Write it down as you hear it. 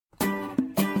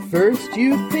First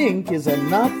You Think is a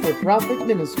not-for-profit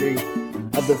ministry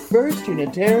of the First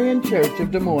Unitarian Church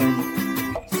of Des Moines.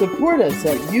 Support us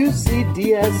at ucdsm.org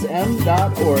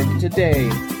today.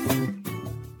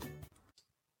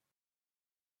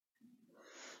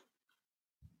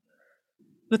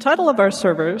 The title of our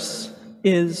servers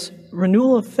is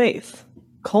Renewal of Faith,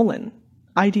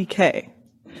 IDK.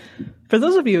 For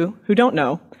those of you who don't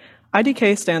know,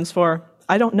 IDK stands for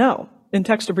I don't know in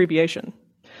text abbreviation.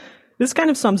 This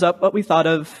kind of sums up what we thought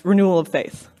of renewal of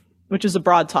faith, which is a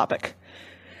broad topic.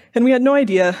 And we had no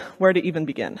idea where to even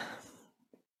begin.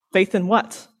 Faith in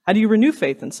what? How do you renew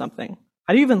faith in something?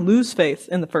 How do you even lose faith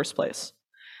in the first place?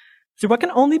 Through what can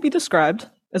only be described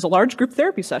as a large group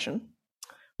therapy session,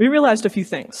 we realized a few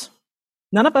things.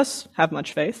 None of us have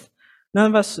much faith. None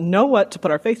of us know what to put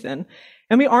our faith in,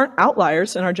 and we aren't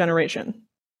outliers in our generation.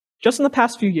 Just in the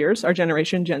past few years, our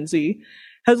generation, Gen Z,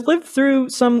 has lived through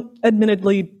some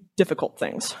admittedly difficult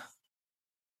things.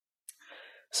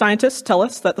 Scientists tell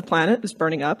us that the planet is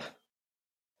burning up.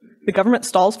 The government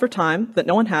stalls for time that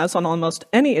no one has on almost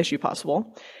any issue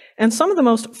possible, and some of the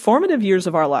most formative years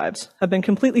of our lives have been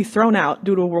completely thrown out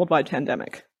due to a worldwide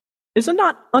pandemic. Is it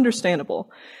not understandable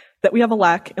that we have a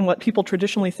lack in what people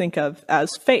traditionally think of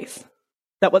as faith?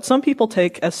 That what some people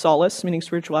take as solace, meaning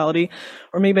spirituality,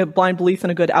 or maybe a blind belief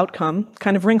in a good outcome,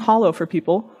 kind of ring hollow for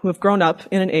people who have grown up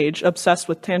in an age obsessed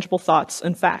with tangible thoughts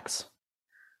and facts.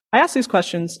 I ask these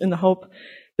questions in the hope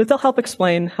that they'll help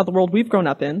explain how the world we've grown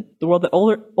up in, the world that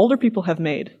older people have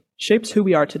made, shapes who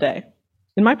we are today.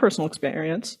 In my personal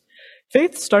experience,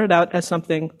 faith started out as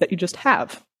something that you just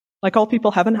have. Like all people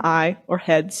have an eye, or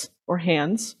heads, or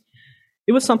hands.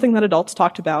 It was something that adults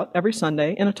talked about every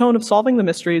Sunday in a tone of solving the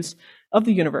mysteries of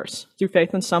the universe through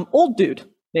faith in some old dude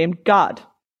named God.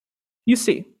 You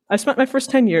see, I spent my first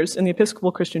 10 years in the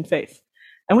Episcopal Christian faith.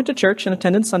 I went to church and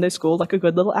attended Sunday school like a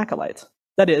good little acolyte.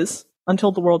 That is,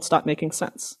 until the world stopped making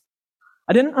sense.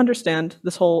 I didn't understand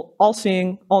this whole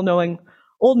all-seeing, all-knowing,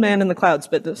 old man in the clouds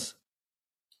business.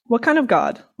 What kind of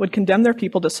God would condemn their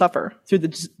people to suffer through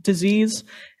the disease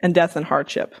and death and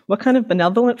hardship? What kind of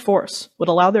benevolent force would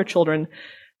allow their children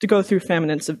to go through famine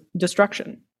and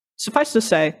destruction? Suffice to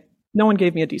say, no one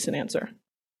gave me a decent answer.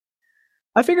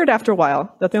 I figured after a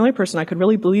while that the only person I could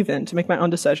really believe in to make my own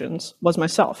decisions was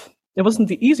myself. It wasn't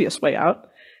the easiest way out.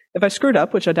 If I screwed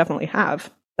up, which I definitely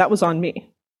have, that was on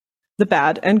me. The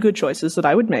bad and good choices that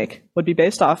I would make would be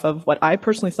based off of what I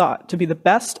personally thought to be the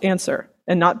best answer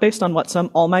and not based on what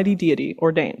some almighty deity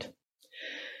ordained.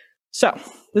 So,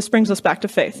 this brings us back to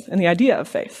faith and the idea of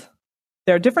faith.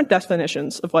 There are different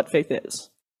definitions of what faith is.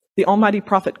 The almighty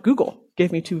prophet Google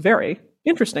gave me two very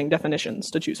interesting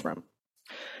definitions to choose from.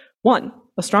 One,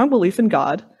 a strong belief in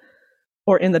God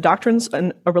or in the doctrines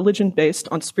and a religion based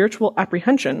on spiritual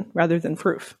apprehension rather than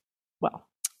proof. Well,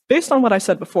 based on what I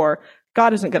said before,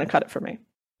 God isn't going to cut it for me.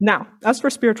 Now, as for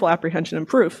spiritual apprehension and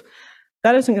proof,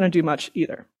 that isn't going to do much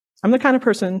either. I'm the kind of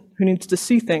person who needs to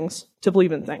see things to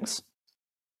believe in things.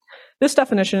 This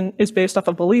definition is based off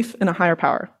a belief in a higher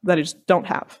power that I just don't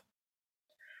have.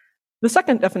 The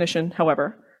second definition,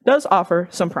 however, does offer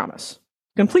some promise.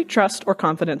 Complete trust or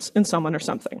confidence in someone or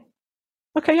something.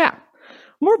 Okay, yeah,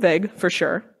 more vague for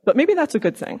sure, but maybe that's a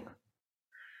good thing.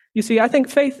 You see, I think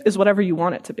faith is whatever you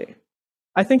want it to be.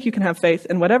 I think you can have faith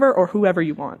in whatever or whoever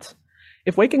you want.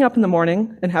 If waking up in the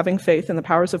morning and having faith in the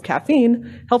powers of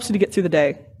caffeine helps you to get through the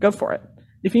day, go for it.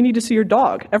 If you need to see your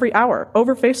dog every hour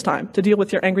over FaceTime to deal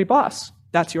with your angry boss,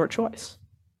 that's your choice.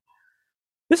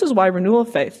 This is why renewal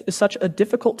of faith is such a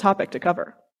difficult topic to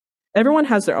cover. Everyone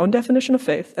has their own definition of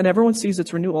faith, and everyone sees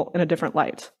its renewal in a different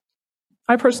light.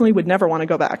 I personally would never want to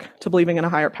go back to believing in a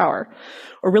higher power,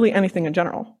 or really anything in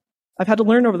general. I've had to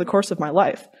learn over the course of my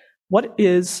life what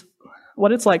it's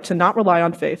like to not rely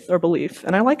on faith or belief,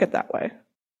 and I like it that way.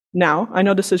 Now, I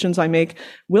know decisions I make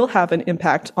will have an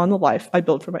impact on the life I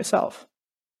build for myself.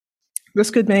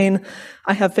 This could mean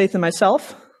I have faith in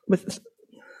myself,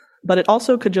 but it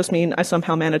also could just mean I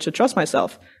somehow manage to trust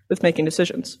myself with making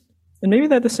decisions. And maybe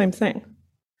they're the same thing.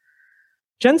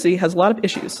 Gen Z has a lot of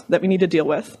issues that we need to deal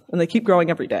with, and they keep growing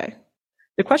every day.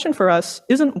 The question for us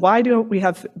isn't why don't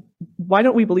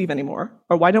we believe anymore,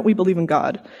 or why don't we believe in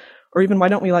God, or even why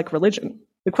don't we like religion?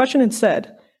 The question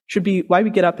instead should be why we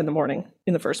get up in the morning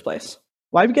in the first place.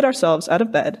 Why we get ourselves out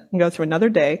of bed and go through another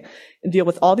day and deal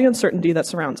with all the uncertainty that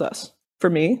surrounds us. For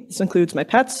me, this includes my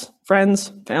pets,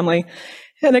 friends, family,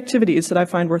 and activities that I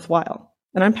find worthwhile,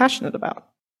 and I'm passionate about.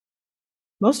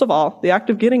 Most of all, the act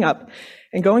of getting up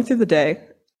and going through the day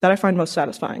that I find most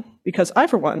satisfying, because I,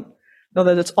 for one, know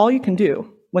that it's all you can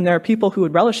do when there are people who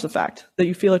would relish the fact that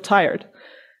you feel tired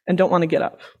and don't want to get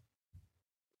up.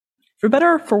 For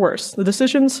better or for worse, the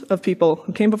decisions of people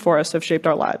who came before us have shaped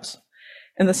our lives.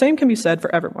 And the same can be said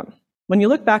for everyone. When you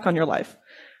look back on your life,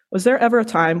 was there ever a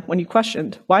time when you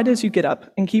questioned why it is you get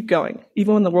up and keep going,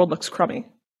 even when the world looks crummy?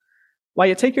 Why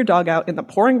you take your dog out in the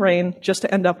pouring rain just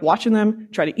to end up watching them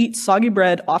try to eat soggy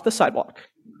bread off the sidewalk?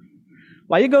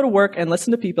 Why you go to work and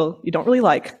listen to people you don't really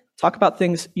like talk about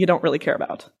things you don't really care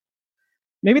about?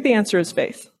 Maybe the answer is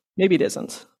faith. Maybe it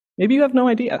isn't. Maybe you have no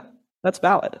idea. That's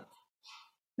valid.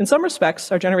 In some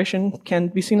respects, our generation can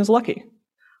be seen as lucky.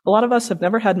 A lot of us have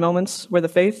never had moments where the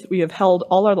faith we have held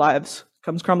all our lives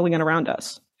comes crumbling in around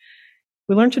us.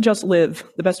 We learned to just live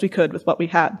the best we could with what we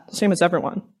had, the same as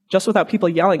everyone, just without people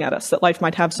yelling at us that life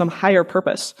might have some higher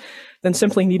purpose than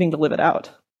simply needing to live it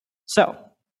out. So,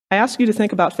 I ask you to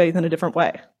think about faith in a different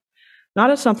way.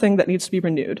 Not as something that needs to be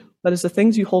renewed, but as the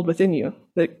things you hold within you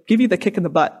that give you the kick in the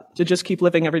butt to just keep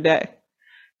living every day.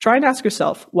 Try and ask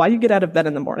yourself why you get out of bed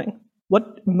in the morning.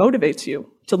 What motivates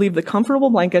you to leave the comfortable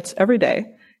blankets every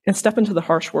day and step into the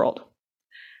harsh world?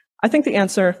 I think the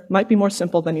answer might be more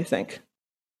simple than you think.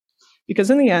 Because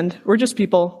in the end, we're just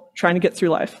people trying to get through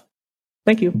life.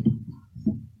 Thank you.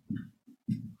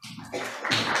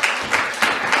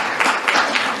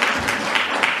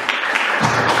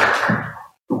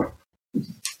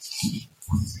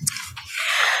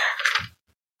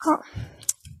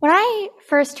 When I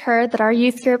first heard that our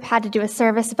youth group had to do a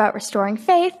service about restoring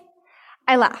faith,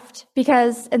 I laughed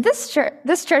because this church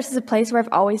is a place where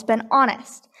I've always been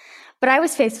honest. But I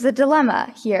was faced with a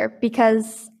dilemma here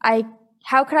because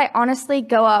how could I honestly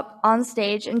go up on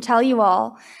stage and tell you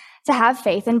all to have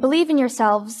faith and believe in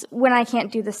yourselves when I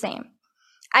can't do the same?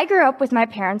 I grew up with my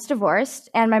parents divorced,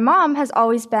 and my mom has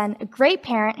always been a great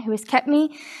parent who has kept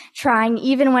me trying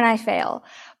even when I fail.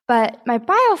 But my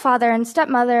bio father and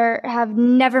stepmother have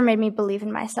never made me believe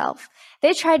in myself.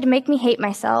 They tried to make me hate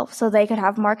myself so they could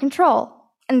have more control,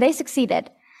 and they succeeded.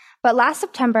 But last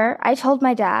September, I told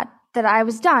my dad that I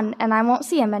was done and I won't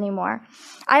see him anymore.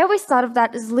 I always thought of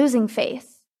that as losing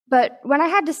faith. But when I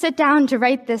had to sit down to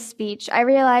write this speech, I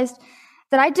realized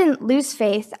that I didn't lose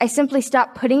faith. I simply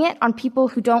stopped putting it on people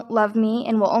who don't love me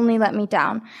and will only let me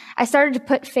down. I started to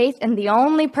put faith in the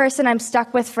only person I'm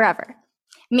stuck with forever,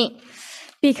 me.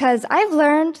 Because I've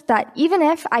learned that even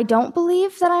if I don't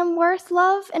believe that I'm worth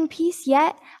love and peace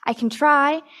yet, I can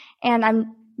try, and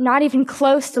I'm not even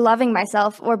close to loving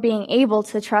myself or being able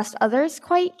to trust others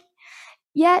quite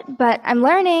yet, but I'm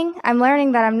learning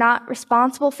that I'm not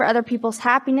responsible for other people's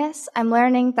happiness. I'm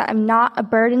learning that I'm not a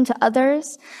burden to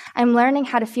others. I'm learning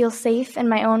how to feel safe in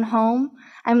my own home.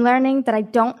 I'm learning that I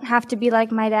don't have to be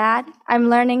like my dad. I'm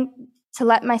learning to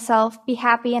let myself be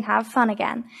happy and have fun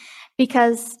again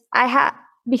because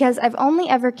I've only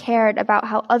ever cared about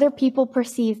how other people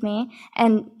perceive me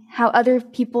and how other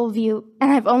people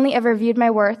and I've only ever viewed my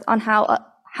worth on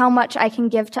how much I can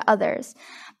give to others.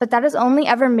 But that has only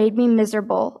ever made me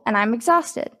miserable, and I'm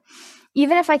exhausted.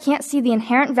 Even if I can't see the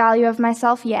inherent value of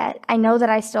myself yet, I know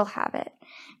that I still have it.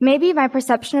 Maybe my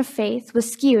perception of faith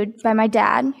was skewed by my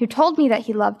dad, who told me that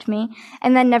he loved me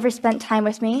and then never spent time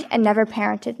with me and never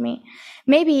parented me.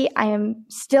 Maybe I am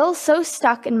still so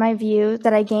stuck in my view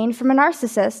that I gained from a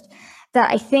narcissist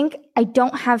that I think I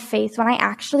don't have faith when I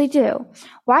actually do.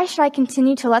 Why should I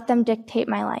continue to let them dictate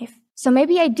my life? So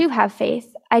maybe I do have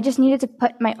faith. I just needed to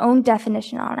put my own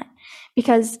definition on it.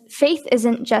 Because faith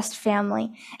isn't just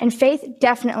family. And faith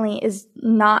definitely is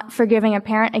not forgiving a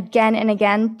parent again and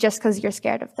again just because you're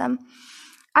scared of them.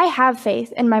 I have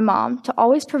faith in my mom to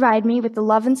always provide me with the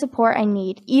love and support I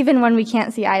need, even when we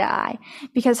can't see eye to eye,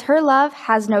 because her love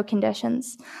has no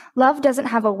conditions. Love doesn't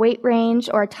have a weight range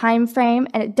or a time frame,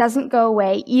 and it doesn't go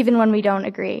away even when we don't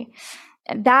agree.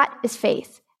 And that is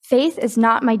faith. Faith is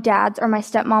not my dad's or my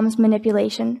stepmom's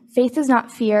manipulation. Faith is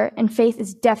not fear, and faith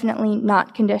is definitely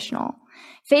not conditional.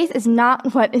 Faith is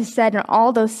not what is said in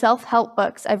all those self-help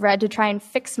books I've read to try and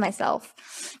fix myself.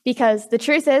 Because the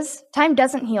truth is, time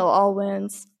doesn't heal all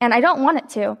wounds, and I don't want it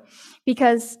to.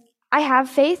 Because I have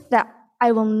faith that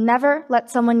I will never let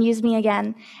someone use me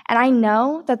again, and I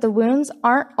know that the wounds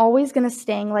aren't always going to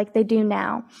sting like they do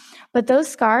now. But those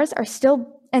scars are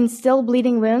still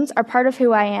bleeding wounds are part of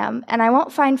who I am, and I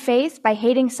won't find faith by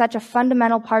hating such a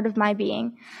fundamental part of my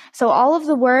being. So all of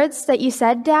the words that you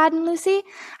said, Dad and Lucy,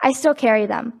 I still carry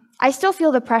them. I still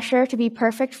feel the pressure to be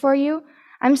perfect for you.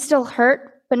 I'm still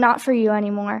hurt, but not for you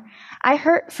anymore. I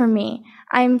hurt for me.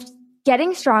 I'm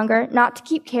getting stronger, not to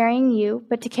keep carrying you,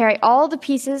 but to carry all the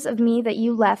pieces of me that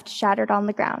you left shattered on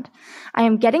the ground. I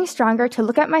am getting stronger to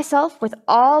look at myself with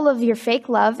all of your fake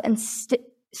love and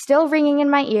still ringing in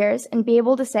my ears and be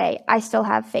able to say, I still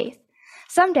have faith.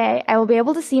 Someday I will be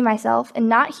able to see myself and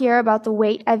not hear about the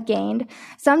weight I've gained.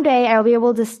 Someday I will be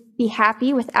able to be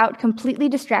happy without completely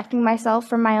distracting myself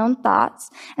from my own thoughts.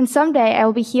 And someday I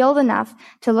will be healed enough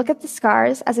to look at the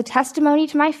scars as a testimony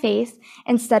to my faith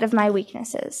instead of my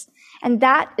weaknesses. And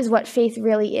that is what faith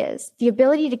really is, the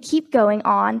ability to keep going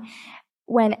on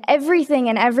when everything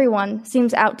and everyone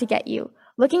seems out to get you.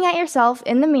 Looking at yourself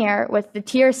in the mirror with the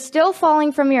tears still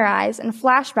falling from your eyes and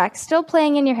flashbacks still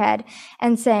playing in your head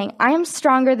and saying, I am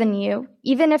stronger than you.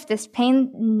 Even if this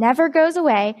pain never goes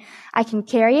away, I can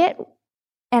carry it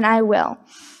and I will.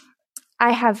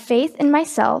 I have faith in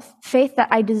myself, faith that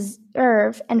I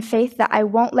deserve, and faith that I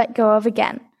won't let go of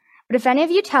again. But if any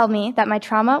of you tell me that my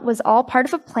trauma was all part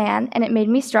of a plan and it made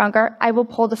me stronger, I will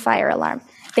pull the fire alarm.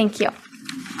 Thank you.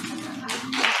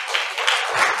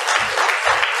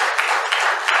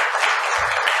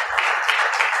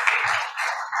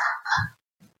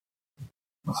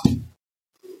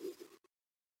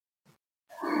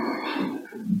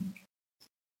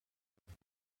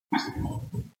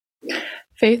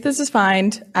 Faith is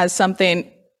defined as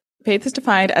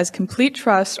complete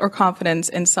trust or confidence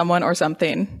in someone or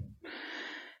something.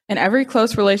 In every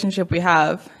close relationship we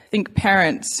have, think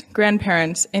parents,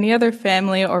 grandparents, any other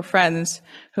family or friends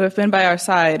who have been by our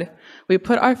side, we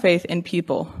put our faith in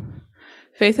people.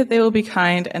 Faith that they will be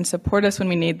kind and support us when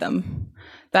we need them.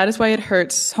 That is why it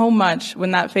hurts so much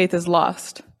when that faith is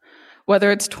lost,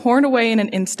 whether it's torn away in an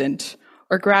instant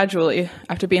or gradually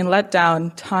after being let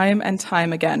down time and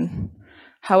time again.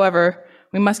 However,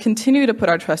 we must continue to put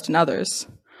our trust in others.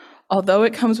 Although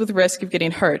it comes with risk of getting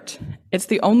hurt, it's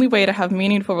the only way to have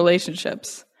meaningful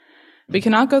relationships. We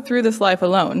cannot go through this life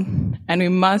alone, and we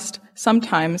must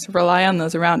sometimes rely on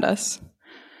those around us.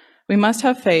 We must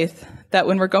have faith that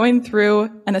when we're going through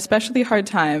an especially hard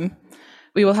time,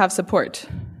 we will have support,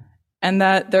 and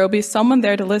that there will be someone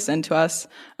there to listen to us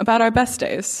about our best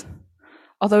days.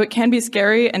 Although it can be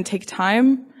scary and take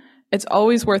time, it's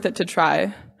always worth it to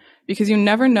try, because you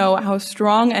never know how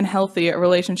strong and healthy a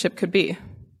relationship could be.